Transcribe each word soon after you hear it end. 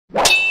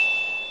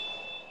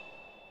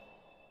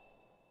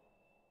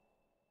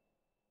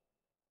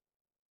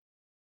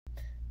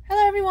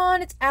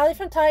everyone, it's Allie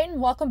from Titan.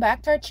 Welcome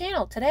back to our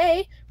channel.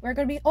 Today, we're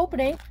going to be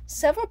opening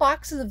several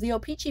boxes of the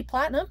O-PEE-CHEE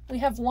Platinum. We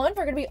have one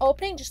we're going to be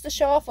opening just to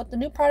show off what the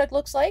new product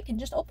looks like, and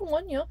just open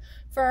one,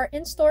 for our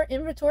in-store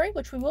inventory,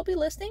 which we will be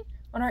listing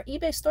on our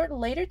eBay store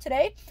later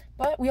today.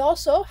 But we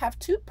also have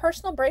two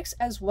personal breaks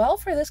as well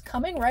for this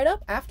coming right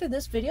up after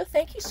this video.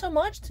 Thank you so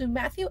much to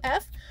Matthew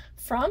F.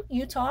 from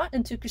Utah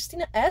and to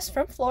Christina S.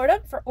 from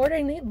Florida for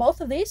ordering both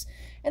of these.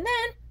 And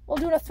then we'll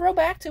do a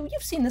throwback to,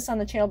 you've seen this on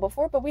the channel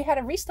before, but we had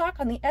a restock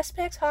on the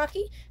SPX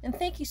hockey. And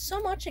thank you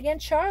so much again,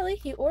 Charlie.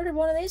 He ordered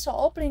one of these, so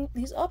opening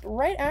these up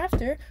right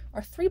after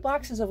our 3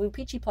 boxes of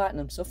O-PEE-CHEE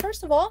Platinum. So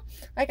first of all,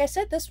 like I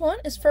said, this one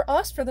is for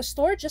us, for the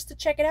store, just to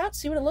check it out,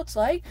 see what it looks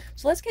like.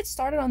 So let's get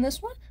started on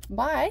this one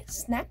by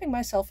snapping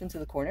myself into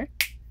the corner.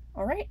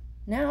 All right,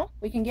 now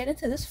we can get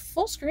into this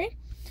full screen.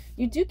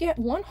 You do get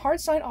 1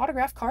 hard signed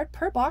autograph card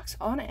per box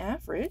on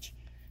average.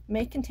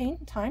 May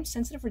contain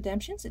time-sensitive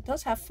redemptions. It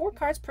does have 4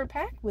 cards per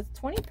pack with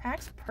 20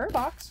 packs per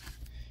box.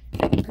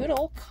 Good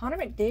old Connor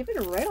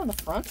McDavid right on the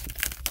front.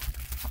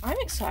 I'm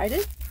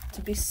excited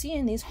to be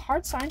seeing these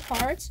hard-signed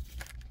cards.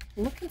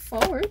 Looking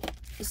forward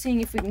to seeing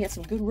if we can get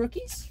some good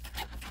rookies,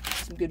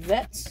 some good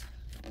vets,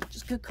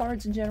 just good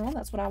cards in general.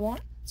 That's what I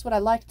want. That's what I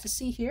like to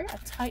see here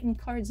at Titan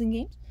Cards and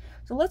Games.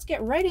 So let's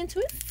get right into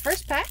it.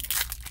 First pack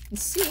and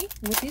see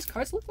what these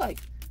cards look like.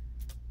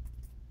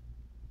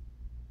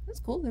 That's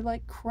cool. They're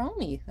like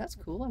chromey. That's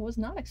cool. I was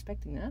not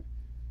expecting that.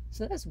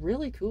 So that's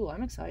really cool.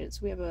 I'm excited.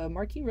 So we have a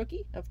marquee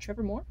rookie of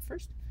Trevor Moore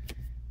first.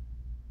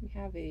 We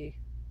have a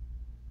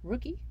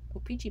rookie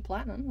O-PEE-CHEE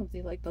Platinum of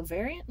the the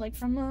variant, like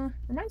from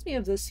reminds me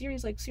of the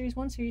series, like series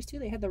 1, series 2.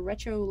 They had the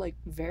retro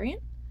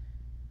variant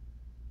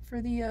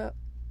for the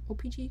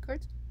O-PEE-CHEE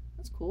cards.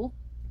 That's cool.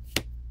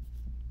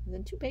 And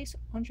then 2 base,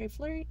 Andre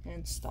Fleury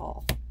and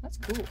Stahl. That's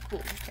cool.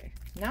 Cool. Okay.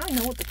 Now I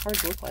know what the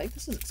cards look like.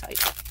 This is exciting.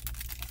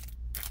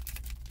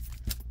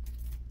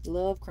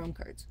 Love chrome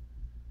cards.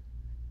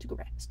 Tuukka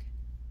Rask.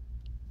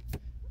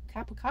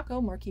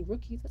 Capocacco, marquee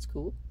rookie. That's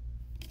cool.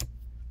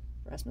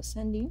 Rasmus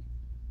Sandin.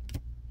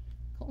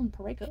 Colton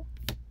Parayko.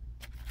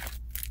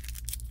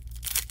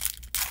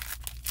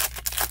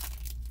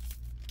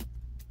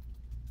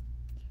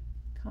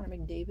 Connor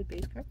McDavid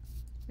base card.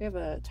 We have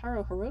a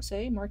Taro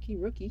Hirose, marquee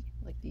rookie,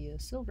 like the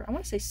silver. I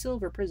want to say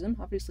silver prism.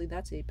 Obviously,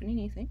 that's a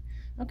Panini thing.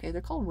 Okay,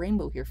 they're called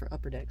rainbow here for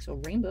upper deck. So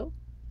rainbow.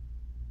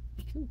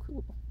 Cool,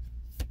 cool.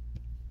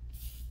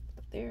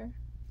 There.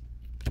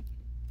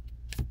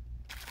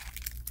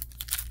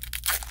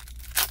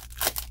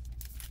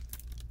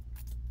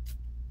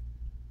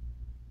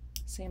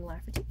 Sam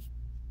Lafferty.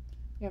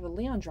 We have a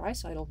Leon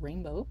Draisaitl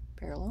rainbow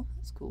parallel.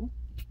 That's cool.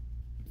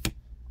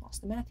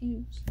 Austin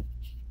Matthews.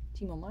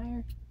 Timo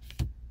Meier.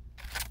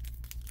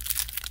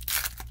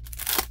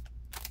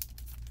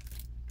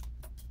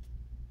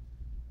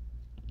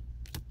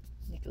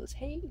 Nicholas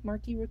Hay,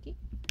 marquee rookie.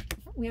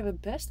 Oh, we have a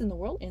best in the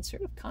world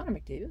insert of Connor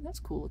McDavid. That's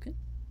cool looking.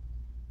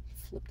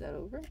 Flip that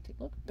over. Take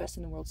a look. Best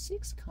in the world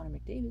 6, Connor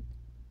McDavid.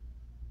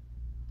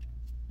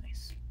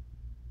 Nice.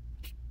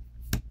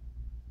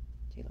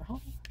 Taylor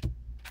Hall.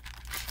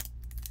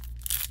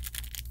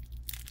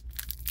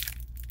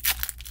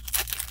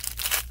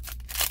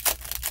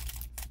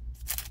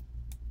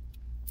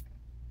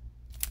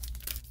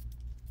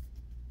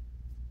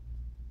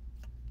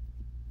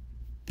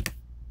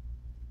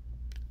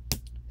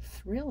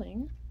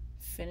 Thrilling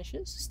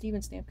finishes.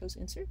 Steven Stamkos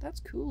insert. That's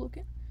cool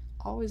looking.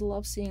 Always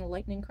love seeing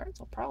lightning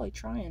cards. I'll probably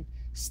try and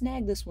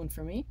snag this one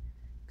for me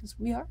because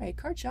we are a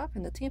card shop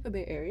in the Tampa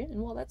Bay area, and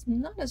while that's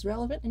not as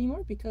relevant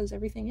anymore because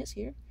everything is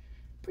here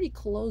pretty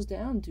closed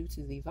down due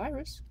to the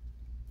virus,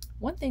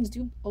 when things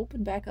do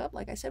open back up,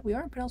 like I said, we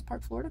are in Pinellas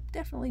Park, Florida.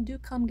 Definitely do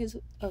come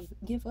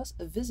give us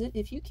a visit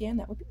if you can.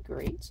 That would be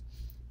great.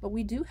 But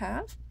we do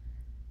have,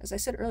 as I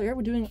said earlier,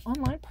 we're doing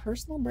online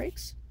personal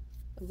breaks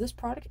of this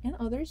product and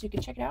others. You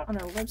can check it out on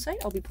our website.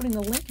 I'll be putting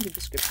the link in the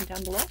description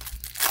down below.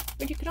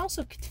 But you can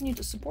also continue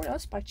to support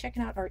us by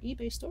checking out our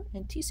eBay store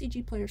and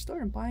TCG Player store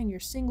and buying your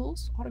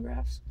singles,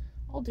 autographs,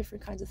 all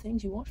different kinds of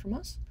things you want from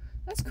us.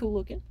 That's cool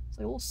looking. It's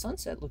like a little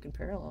sunset looking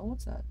parallel.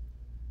 What's that?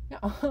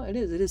 Yeah, it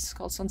is. It is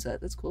called Sunset.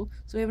 That's cool.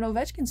 So we have an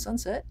Ovechkin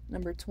Sunset,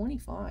 number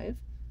 25.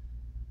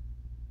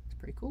 It's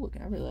pretty cool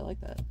looking. I really like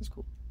that. That's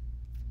cool.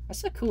 I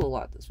said cool a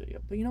lot this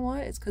video, but you know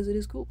why? It's because it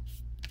is cool.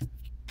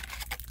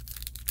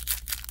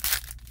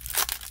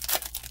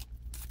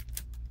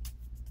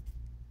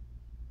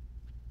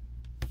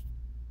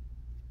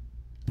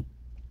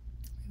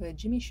 We have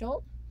Jimmy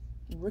Schultz,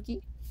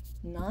 rookie,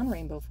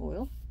 non-rainbow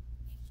foil,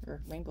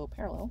 or rainbow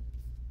parallel.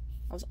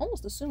 I was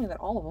almost assuming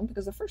that all of them,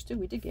 because the first 2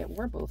 we did get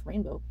were both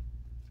rainbow.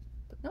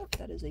 But no,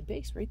 that is a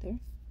base right there.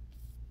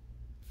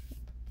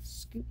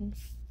 Scooting,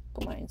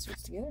 put my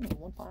inserts together in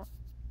one pile.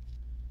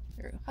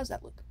 There we go. How's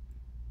that look?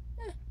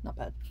 Not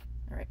bad.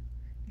 All right.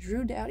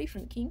 Drew Doughty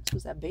from the Kings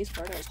was that base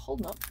card I was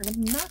holding up for an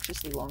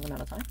obnoxiously long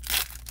amount of time.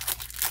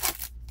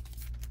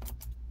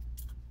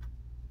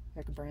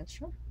 Eric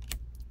Brandshaw,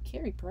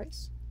 Carey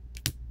Price.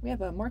 We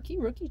have a marquee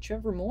rookie,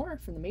 Trevor Moore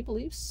from the Maple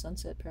Leafs,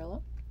 Sunset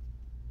Parallel.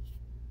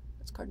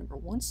 That's card number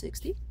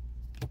 160.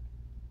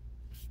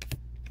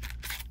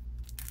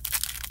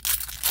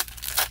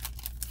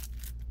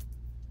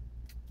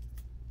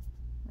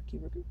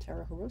 Marky Rookie,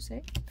 Tara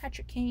Hirose,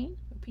 Patrick Kane,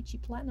 O-PEE-CHEE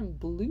Platinum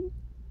Blue,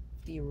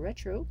 the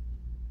Retro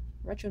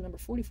number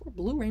 44,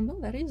 Blue Rainbow.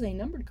 That is a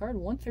numbered card,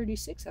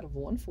 136 out of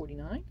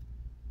 149.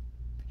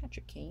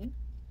 Patrick Kane.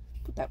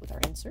 Put that with our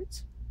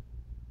inserts.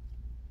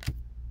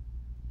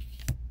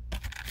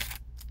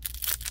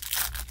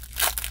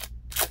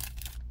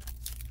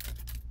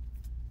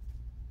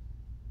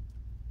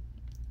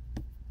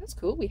 That's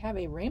cool. We have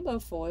a rainbow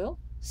foil,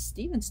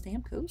 Steven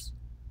Stamkos.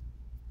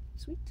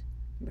 Sweet.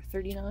 Number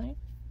 39.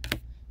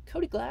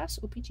 Cody Glass,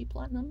 O-PEE-CHEE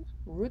Platinum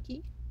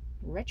Rookie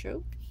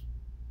Retro,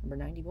 number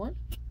 91.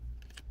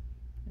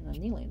 And a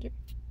Nylander.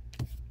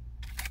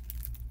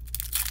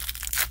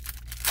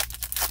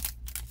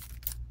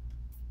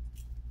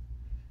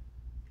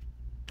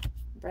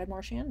 Brad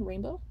Marchand,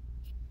 Rainbow.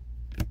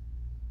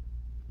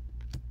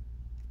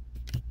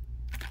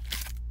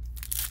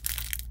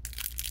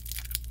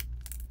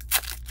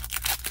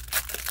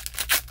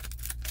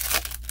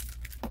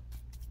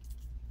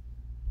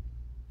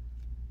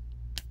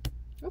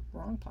 Oh,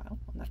 wrong pile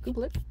on that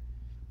Kubalik.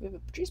 We have a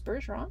Patrice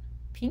Bergeron,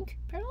 pink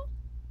parallel.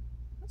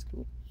 That's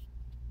cool.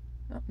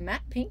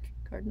 Matte Pink,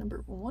 card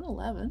number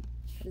 111.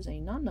 That is a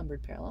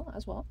non-numbered parallel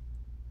as well.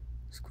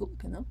 It's cool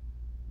looking though.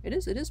 It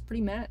is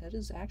pretty matte. It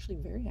is actually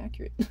very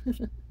accurate.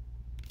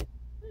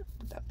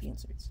 Without the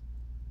inserts.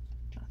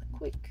 Jonathan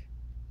Quick,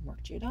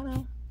 Mark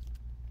Giordano.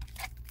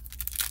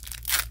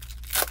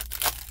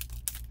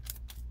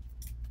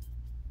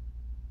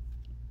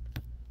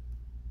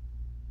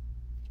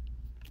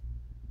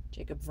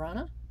 Jacob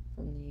Vrana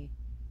from the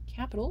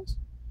Capitals,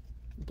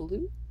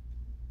 blue.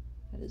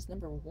 That is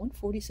number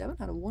 147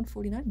 out of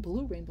 149,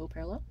 blue rainbow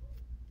parallel.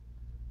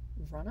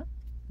 Vrana,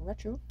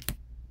 retro.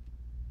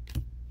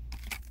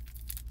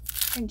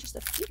 And just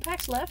a few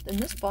packs left in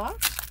this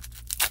box.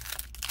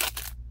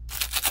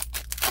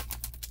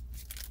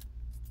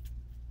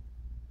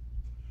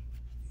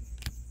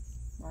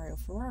 Mario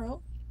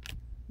Ferraro,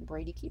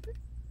 Brady Keeper,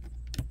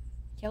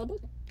 Calibut.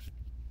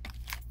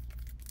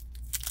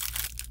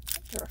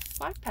 There are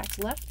 5 packs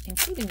left,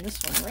 including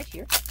this one right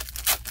here.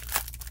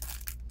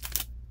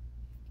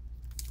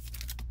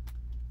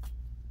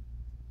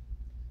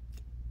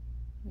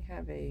 We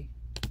have a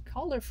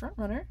Calder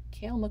frontrunner,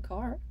 Cale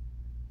Makar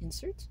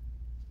insert.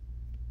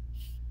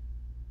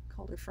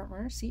 Calder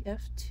frontrunner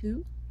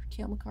CF2 for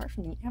Cale Makar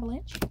from the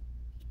Avalanche.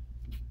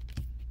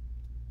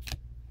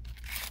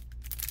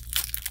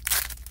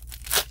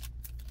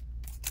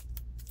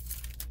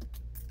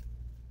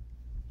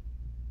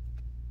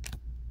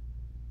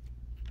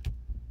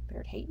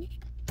 Barrett Hayton.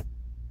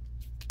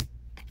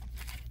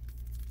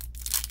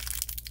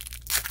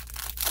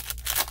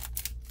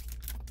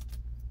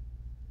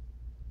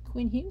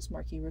 Quinn Hughes,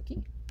 Marquee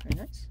Rookie. Very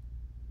nice.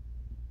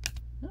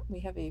 Oh, we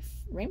have a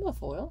rainbow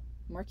foil,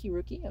 Marquee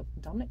Rookie of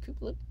Dominic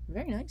Kubalik.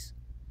 Very nice.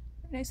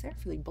 Very nice there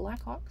for the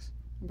Blackhawks.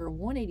 Number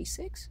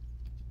 186.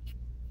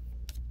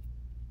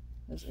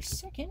 There's our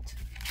second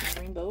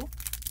rainbow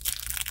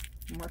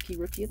Marquee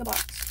Rookie of the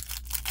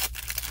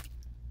box.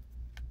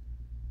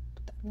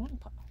 Put that in one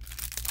pile.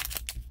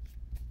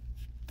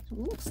 So it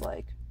looks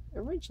like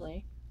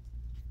originally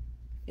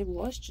it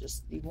was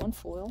just the one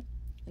foil,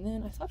 and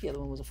then I thought the other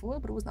one was a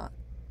foil, but it was not.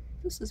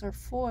 This is our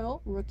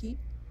foil rookie,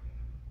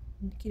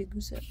 Nikita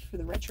Gusev for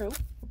the retro,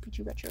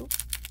 O-PEE-CHEE retro.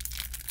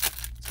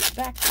 So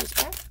back to this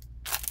pack.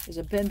 There's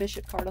a Ben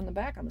Bishop card on the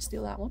back. I'm going to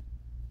steal that one.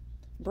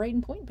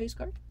 Braden Point base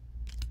card.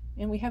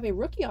 And we have a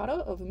rookie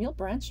auto of Emil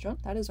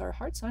Brandstrom. That is our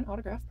hard sign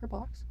autograph per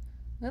box.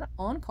 Then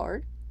on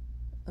card,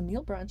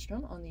 Emil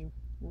Brandstrom on the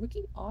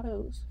rookie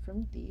autos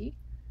from the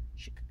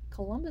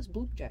Columbus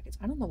Blue Jackets.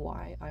 I don't know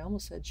why I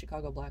almost said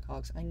Chicago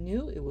Blackhawks. I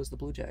knew it was the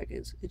Blue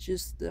Jackets. It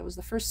just, that was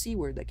the first C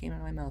word that came out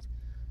of my mouth.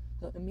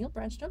 So Emil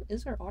Brandstrom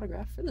is our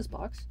autograph for this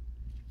box.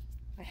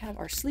 I have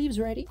our sleeves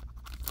ready.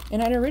 And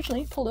I'd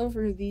originally pulled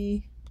over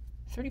the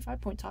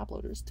 35-point top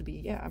loaders to be,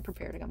 yeah, I'm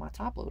prepared. I got my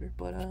top loader.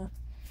 But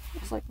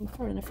looks like I'm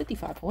throwing a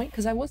 55-point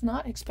because I was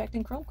not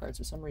expecting chrome cards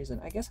for some reason.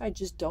 I guess I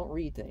just don't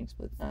read things.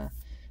 But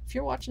if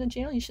you're watching the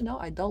channel, you should know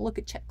I don't look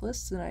at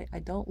checklists and I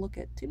don't look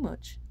at too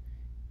much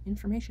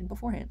information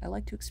beforehand. I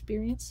like to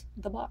experience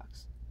the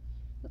box.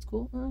 That's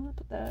cool. I'll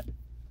put that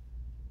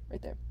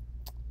right there.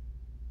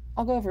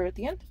 I'll go over it at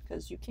the end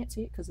because you can't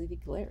see it because of the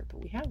glare. But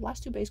we have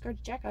last 2 base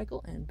cards, Jack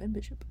Eichel and Ben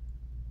Bishop.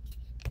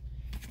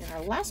 And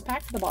our last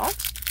pack for the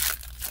box,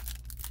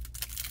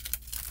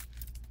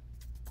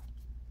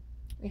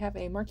 we have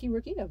a Marquee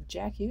Rookie of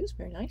Jack Hughes.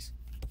 Very nice.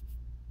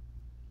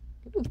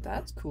 Ooh,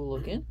 that's cool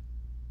looking.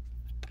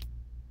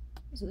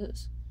 What's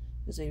this?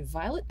 This is a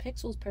Violet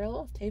Pixels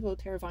parallel of Teuvo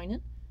Teravainen.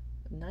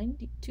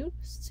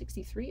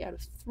 92/63 out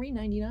of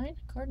 399.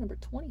 Card number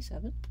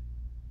 27.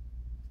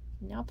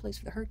 Now plays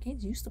for the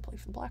Hurricanes. Used to play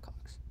for the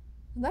Blackhawks.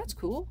 That's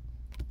cool.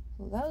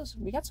 So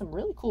we got some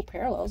really cool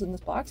parallels in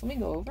this box. Let me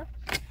go over.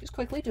 Just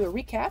quickly do a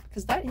recap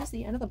because that is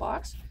the end of the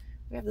box.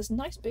 We have this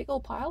nice big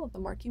old pile of the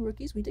Marquee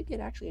Rookies. We did get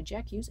actually a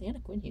Jack Hughes and a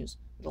Quinn Hughes.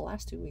 The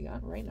last 2 we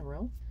got right in a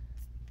row.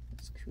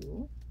 That's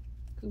cool.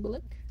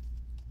 Kubalik.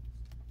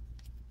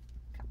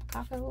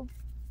 Kapakako.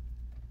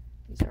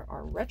 These are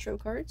our retro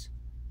cards.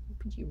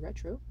 O-PEE-CHEE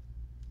retro.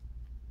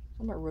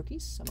 Some are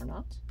rookies, some are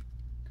not.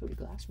 Cody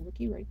Glass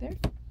rookie right there.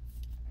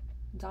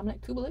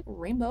 Dominic Kubalik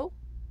rainbow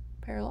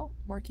parallel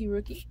marquee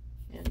rookie,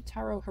 and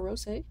Taro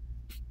Hirose.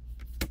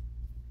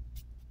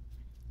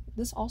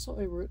 This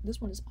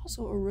one is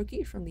also a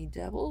rookie from the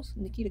Devils,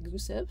 Nikita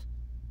Gusev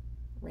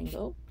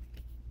rainbow.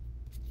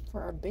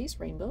 For our base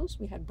rainbows,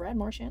 we had Brad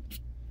Marchand,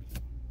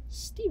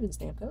 Steven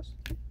Stamkos,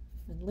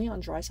 and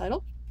Leon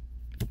Draisaitl.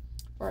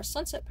 For our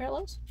sunset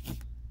parallels,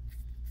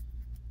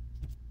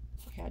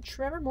 we had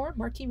Trevor Moore,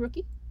 marquee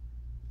rookie,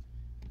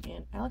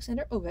 and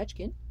Alexander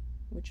Ovechkin,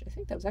 which I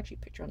think that was actually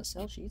a picture on a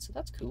sell sheet, so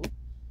that's cool.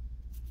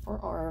 For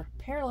our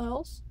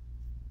parallels,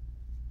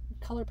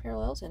 color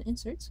parallels and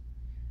inserts,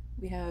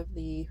 we have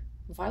the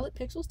Violet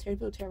Pixels,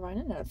 Tervo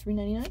Teravainen out of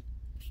 $3.99.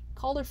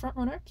 Calder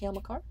Frontrunner, Cale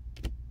Makar.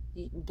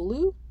 The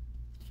blue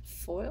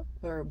foil,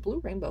 or blue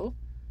rainbow,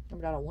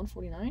 numbered out of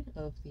 149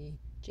 of the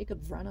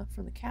Jacob Vrana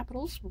from the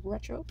Capitals,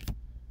 retro.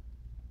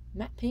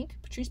 Matte Pink,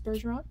 Patrice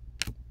Bergeron.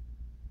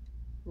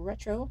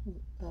 Retro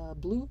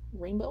blue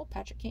rainbow,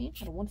 Patrick Kane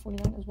out of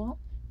 149 as well.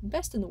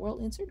 Best in the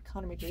World insert,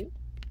 Connor McDavid.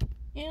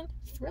 And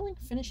thrilling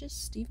finishes,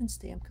 Steven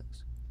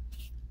Stamkos.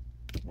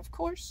 And of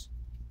course,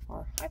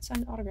 our hide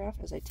signed autograph,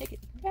 as I take it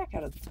back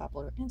out of the top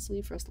loader and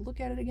sleeve for us to look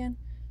at it again,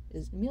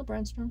 is Emil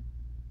Bemstrom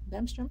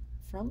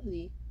from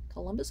the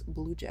Columbus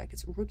Blue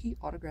Jackets rookie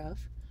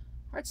autograph,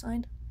 hard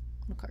signed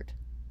on a card.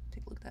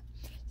 Take a look at that.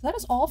 So that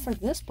is all for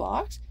this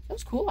box. That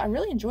was cool. I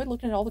really enjoyed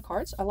looking at all the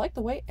cards. I like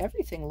the way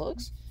everything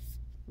looks.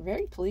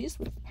 Very pleased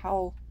with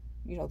how,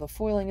 you know, the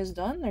foiling is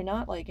done. They're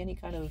not like any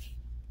kind of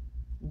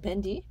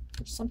bendy.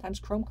 Sometimes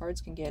chrome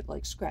cards can get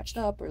like scratched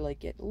up or like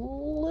get a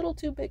little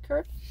too big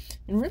curved,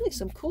 and really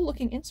some cool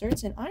looking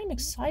inserts. And I'm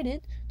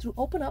excited to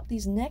open up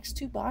these next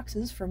two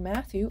boxes for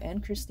Matthew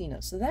and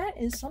Christina. So that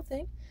is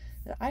something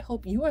that I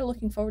hope you are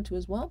looking forward to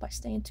as well by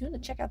staying tuned to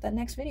check out that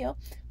next video.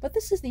 But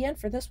this is the end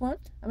for this one.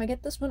 I'm gonna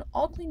get this one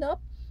all cleaned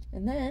up,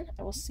 and then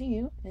I will see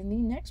you in the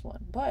next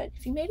one. But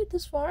if you made it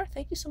this far,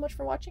 thank you so much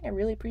for watching. I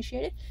really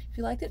appreciate it. If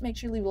you liked it, make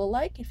sure you leave a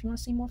like. If you want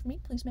to see more from me,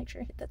 please make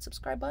sure you hit that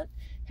subscribe button.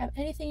 Have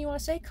anything you want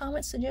to say,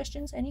 comments,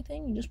 suggestions,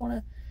 anything you just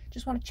want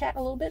to chat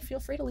a little bit, feel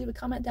free to leave a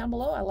comment down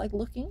below. I like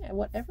looking at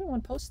what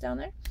everyone posts down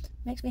there. It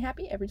makes me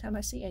happy every time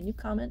I see a new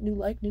comment, new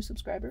like, new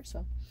subscriber.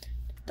 So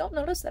don't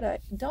notice that I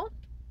don't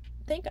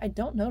think I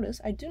don't notice.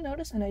 I do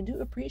notice, and I do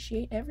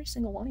appreciate every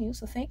single one of you.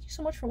 So thank you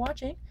so much for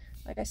watching.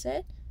 Like I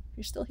said, if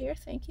you're still here,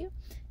 thank you.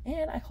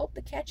 And I hope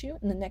to catch you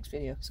in the next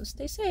video. So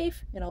stay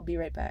safe, and I'll be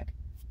right back.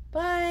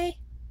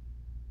 Bye!